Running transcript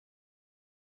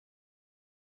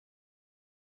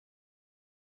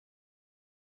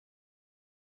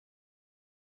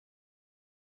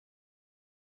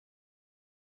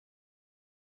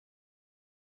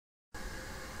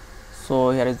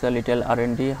So here is the little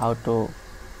R&D how to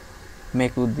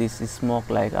make with this smoke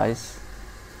like ice.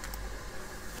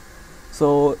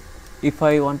 So if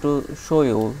I want to show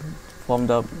you from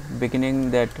the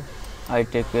beginning, that I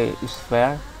take a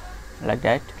sphere like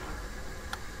that,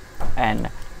 and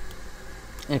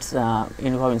its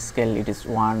uniform scale it is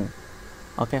 1.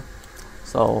 Okay,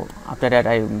 so after that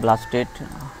I blast it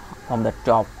from the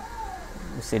top,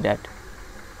 you see that.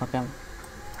 Okay,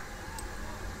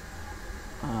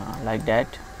 like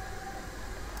that,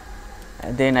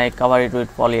 and then I cover it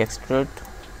with poly extrude,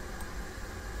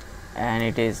 and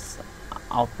it is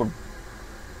output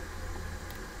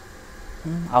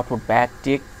back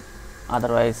tick,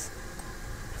 otherwise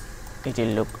it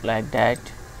will look like that.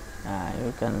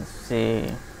 You can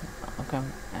see. Okay,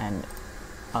 and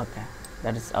okay,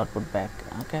 that is output back.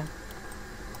 Okay,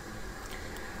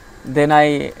 then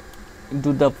I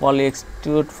do the poly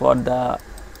extrude for the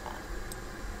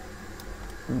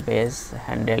base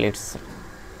handle its.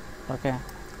 Okay,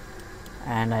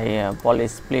 and I poly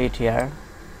split here.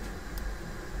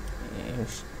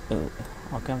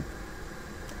 Okay,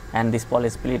 and this poly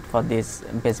split for this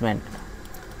basement,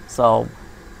 so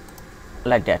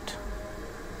like that.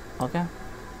 Okay,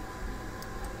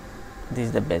 this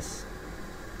is the base.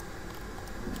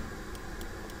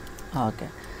 Okay,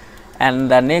 and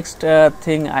the next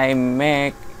thing I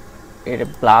make it a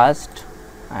blast.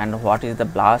 And what is the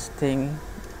blast thing?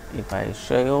 If I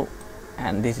show you,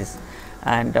 and this is,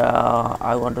 and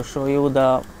I want to show you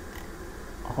the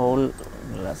whole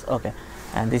glass. Okay,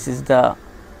 and this is the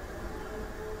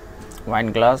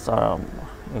wine glass, or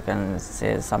you can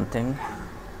say something,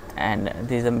 and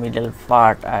this is the middle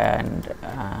part, and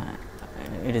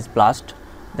it is blast.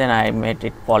 Then I made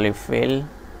it polyfill,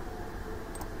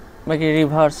 make it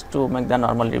reverse to make the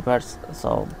normal reverse.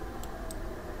 So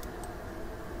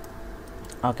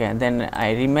okay, then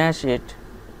I remesh it.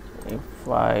 If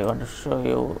I want to show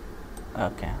you,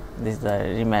 okay, this is the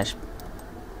remesh.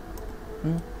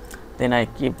 Then I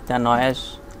keep the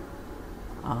noise,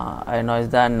 I noise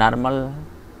the normal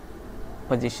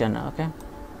position. Okay,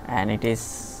 and it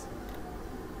is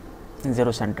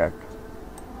 0 centered.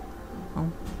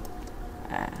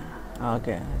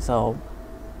 Okay, so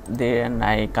then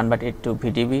I convert it to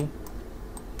VDB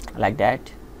like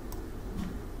that,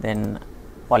 then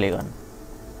polygon,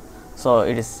 so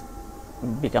it is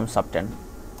become softened.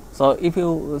 So if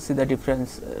you see the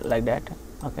difference like that.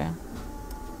 Okay,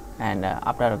 and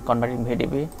after converting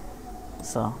VDB,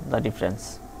 so the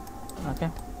difference. Okay,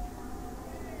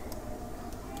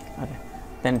 okay,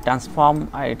 then transform,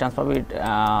 I transform it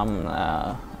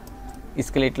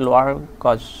skeletal lower,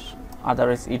 because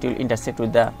otherwise it will intersect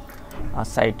with the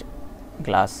side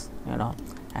glass, you know,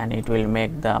 and it will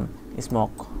make the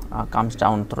smoke comes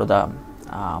down through the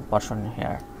portion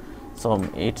here. So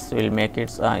it will make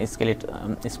its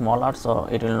skeleton smaller, so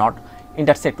it will not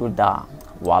intersect with the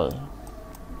wall.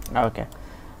 Okay,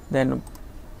 then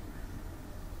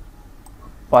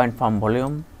point from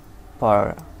volume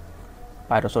for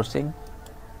pyro sourcing,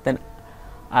 then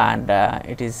and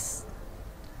it is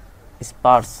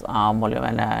sparse volume,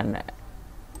 and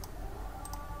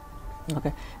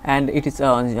okay, and it is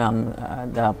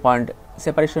the point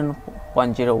separation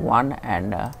 0.01,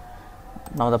 and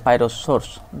now the pyro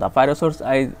source. The pyro source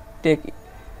I take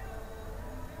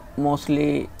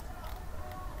mostly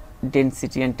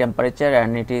density and temperature,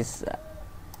 and it is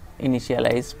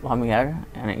initialized from here,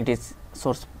 and it is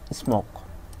source smoke.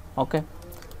 Okay,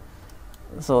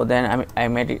 so then I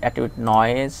made it attribute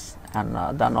noise, and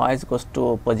the noise goes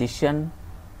to position,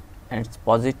 and it's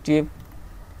positive.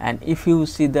 And if you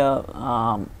see the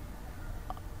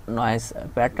noise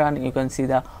pattern, you can see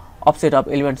the offset of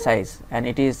element size, and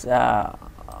it is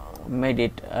made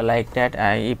it like that.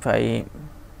 If I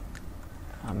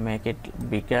make it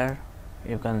bigger,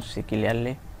 you can see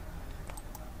clearly.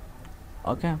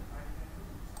 Okay,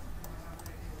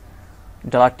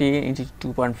 $t into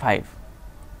 2.5,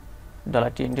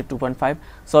 $t into 2.5,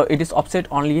 so it is offset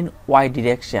only in y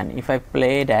direction. If I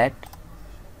play that,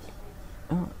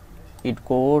 it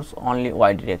goes only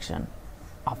y direction,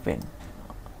 up in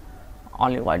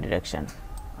only y direction.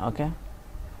 Okay,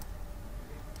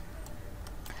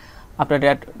 after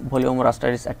that volume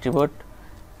raster is attribute.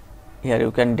 Here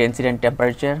you can density and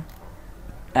temperature,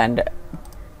 and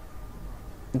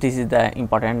this is the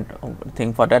important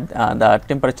thing for that. The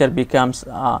temperature becomes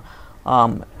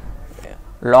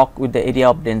locked with the area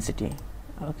of density.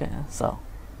 Okay, so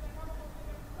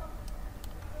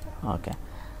okay,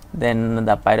 then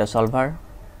the pyro solver.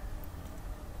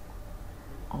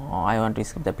 I want to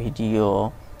skip the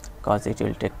video because it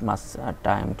will take much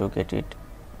time to get it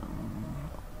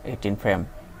 18 frame.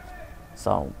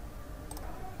 So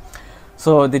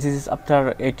So this is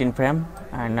after 18 frame,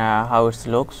 and how it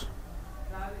looks.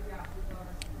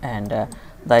 And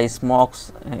the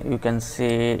smokes, you can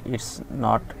see it's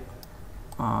not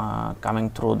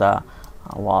coming through the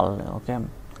wall, okay,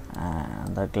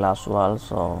 the glass wall,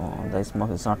 so the smoke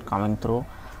is not coming through.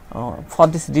 For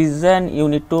this reason you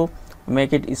need to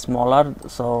make it smaller,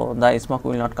 so the smoke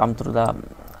will not come through the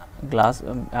glass,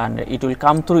 and it will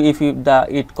come through if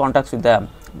it contacts with the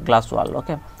glass wall,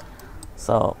 okay.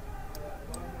 So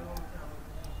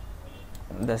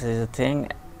this is the thing,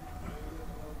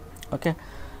 okay.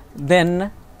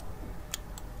 Then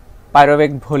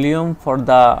pyruvate volume for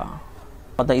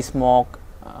the smoke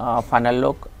final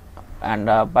look, and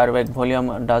pyruvate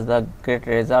volume does the great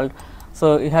result.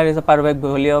 So here is a pyruvate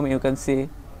volume, you can see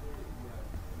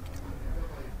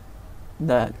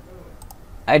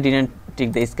I didn't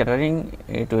take the scattering,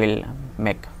 it will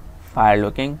make fire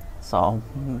looking. So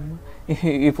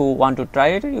if you want to try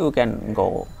it, you can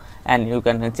go and you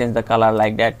can change the color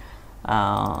like that.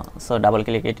 So double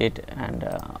click it and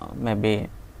maybe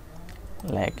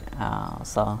like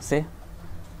so see,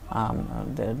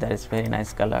 there is very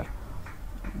nice color,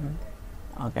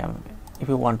 okay. If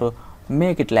you want to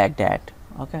make it like that,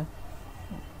 okay,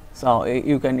 so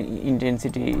you can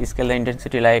scale the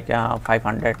intensity like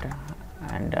 500,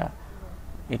 and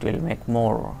it will make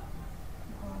more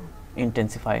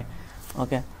intensify,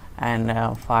 okay.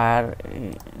 And fire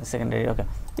secondary, okay.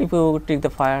 If you take the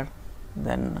fire,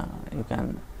 then you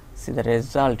can see the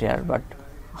result here, but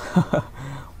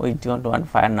we don't want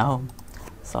fire now,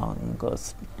 so it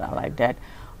goes like that,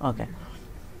 okay.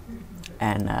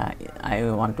 And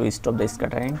I want to stop the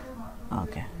scattering,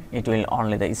 okay, it will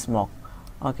only the smoke,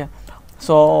 okay.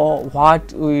 So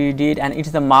what we did, and it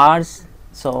is the merge,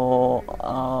 so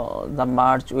the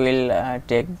merge will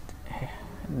take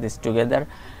this together,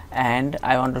 and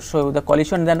I want to show you the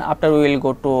collision, then after we will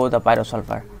go to the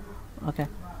pyrosulfur, okay.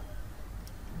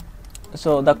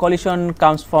 So the collision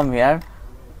comes from here,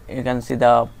 you can see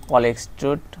the poly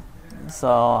extrude,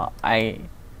 so I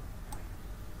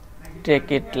take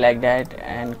it like that,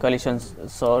 and collision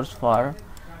source for,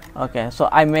 okay. So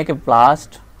I make a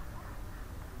blast,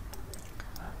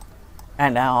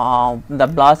 and the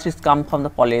blast is come from the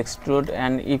poly extrude,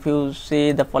 and if you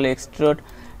see the poly extrude,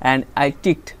 and I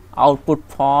ticked output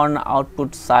front,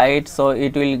 output side, so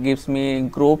it will gives me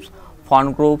groups,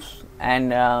 front groups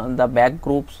and the back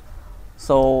groups,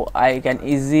 so I can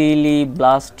easily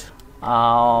blast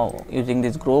using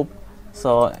this group.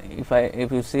 So if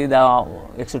you see the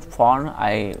extrude front,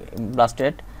 I blast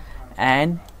it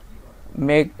and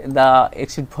make the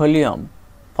extrude volume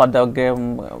for the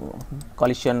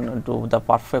collision to the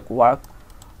perfect work.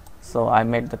 So I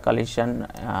made the collision,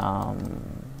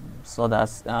 so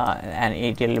that's and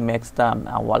it will makes the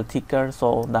wall thicker,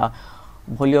 so the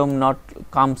volume not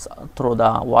comes through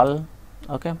the wall,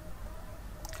 okay.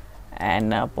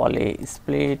 And poly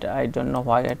split, I don't know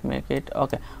why I make it,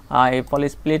 okay. I poly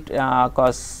split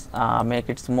cause make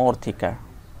it more thicker,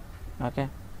 okay.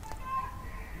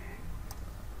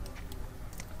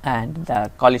 And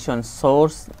the collision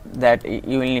source, that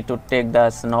you will need to take the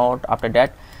snort after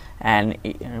that, and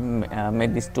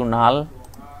make these two null.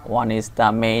 One is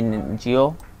the main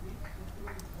geo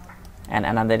and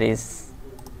another is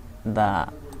the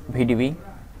VDB,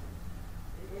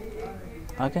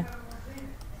 okay.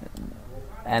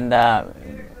 And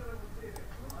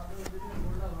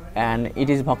it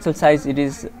is voxel size, it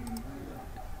is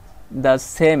the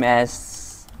same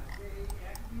as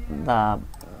the,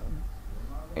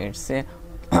 it's a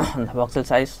the voxel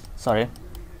size, sorry.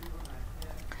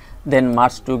 Then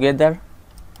merge together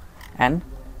and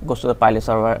goes to the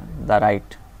pyrosolver, the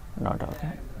right node,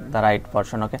 okay, the right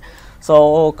portion, okay.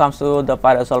 So comes to the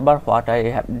pyrosolver, what I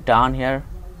have done here.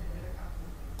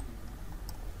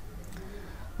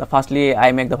 The firstly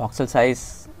I make the voxel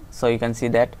size, so you can see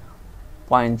that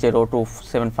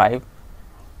 0.0275,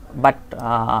 but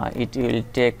it will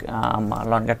take a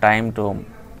longer time to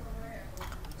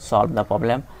solve the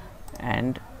problem,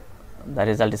 and the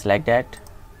result is like that,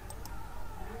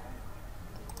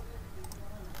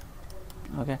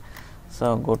 okay.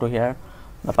 So go to here,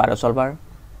 the pyrosolver,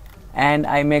 and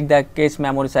I make the cache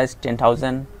memory size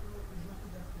 10,000,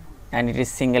 and it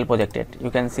is single projected. You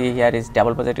can see here is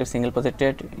double projected, single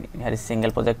projected, here is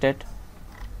single projected.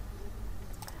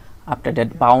 After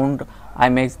that bound, I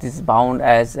make this bound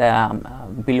as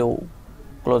below,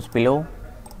 close below,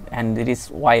 and there is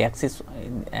y axis,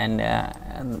 and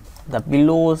the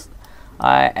belows,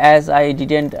 as I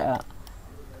didn't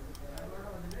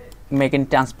make in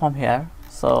transform here,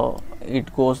 so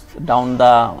it goes down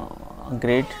the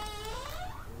grid,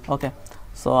 okay.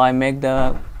 So I make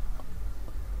the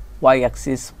y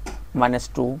axis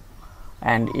 -2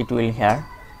 and it will here.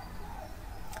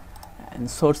 And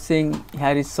sourcing,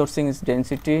 here is sourcing is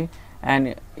density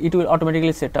and it will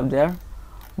automatically set up there,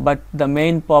 but the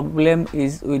main problem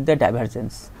is with the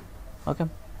divergence. Okay,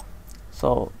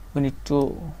 so we need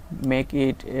to make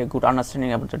it a good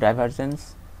understanding about the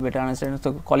divergence, better understanding.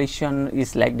 So collision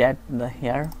is like that.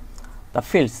 Here the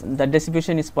fields, the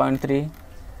distribution is 0.3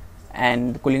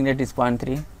 and cooling rate is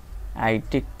 0.3. I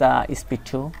take the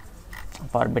SP2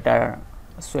 for better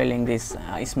swelling this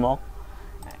smoke.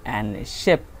 And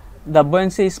shape, the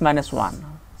buoyancy is -1,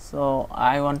 so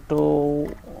I want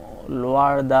to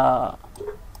lower the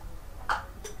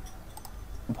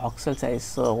voxel size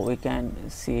so we can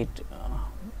see it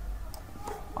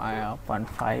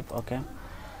 0.5. okay,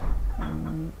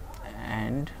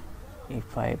 and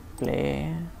if I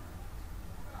play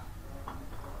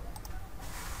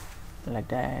like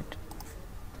that,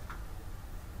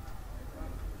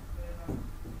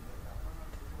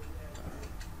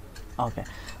 okay,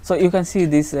 so you can see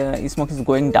this smoke is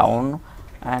going down,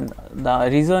 and the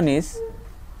reason is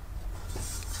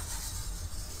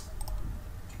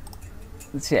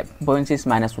buoyancy is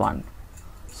 -1,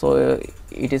 so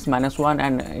it is -1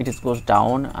 and it is goes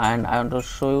down. And I want to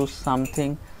show you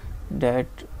something that,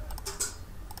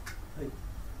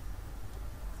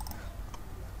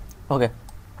 okay,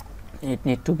 it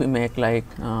need to be make like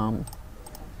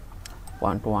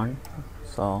 0.1,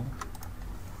 so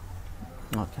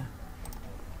okay,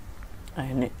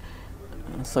 and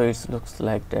so it looks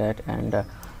like that. And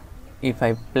if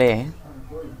I play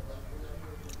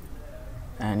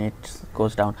and it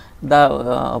goes down, the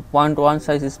 0.1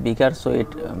 size is bigger, so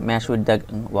it mesh with the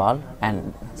wall,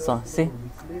 and so see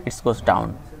it goes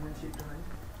down.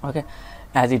 Okay,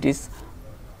 as it is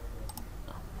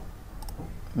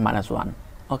 -1.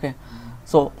 okay,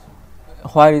 so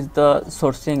where is the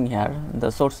sourcing here? The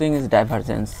sourcing is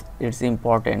divergence. It's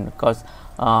important because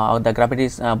the gravity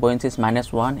is buoyancy is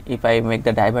 -1. If I make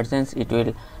the divergence, it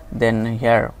will then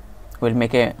here will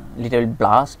make a little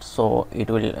blast, so it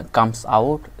will comes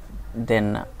out,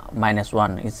 then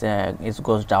 -1 is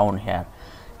goes down here.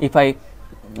 If I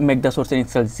make the sourcing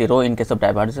itself 0 in case of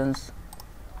divergence,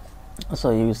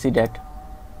 so you see that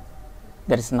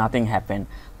there is nothing happen.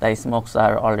 The smokes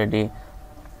are already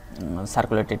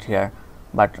circulated here,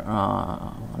 but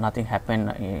nothing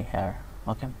happened here.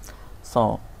 Okay,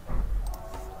 so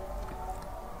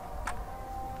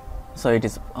it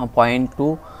is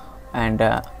 0.2 and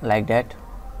like that.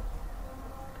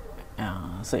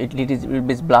 So it will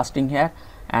be blasting here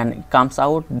and it comes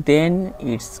out, then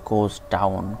it goes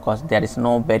down because there is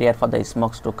no barrier for the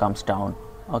smokes to comes down.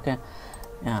 Okay,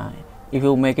 if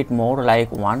you make it more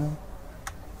like 1,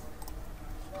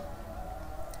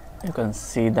 you can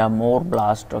see the more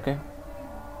blast. Okay,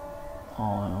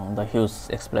 the huge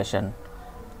explosion.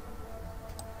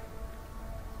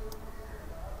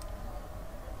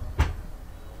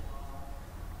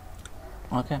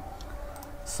 Okay,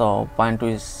 so 0.2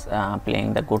 is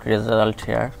playing the good result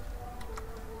here.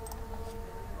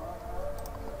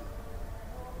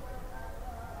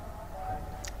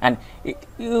 And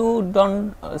you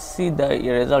don't see the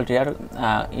result here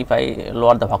if I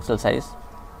lower the voxel size.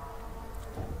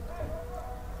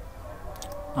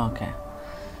 Okay,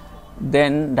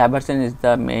 then divergence is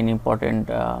the main important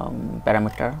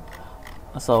parameter.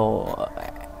 So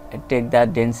take the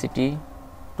density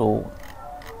to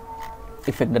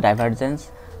affect the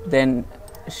divergence. Then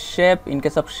shape, in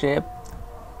case of shape,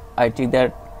 I take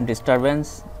the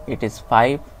disturbance, it is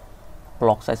 5,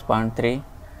 block size 0.3,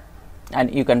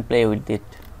 and you can play with it.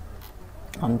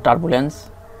 On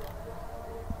turbulence,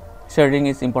 shading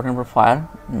is important for fire,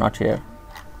 not here,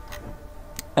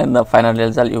 and the final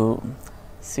result you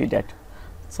see that.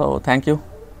 So thank you.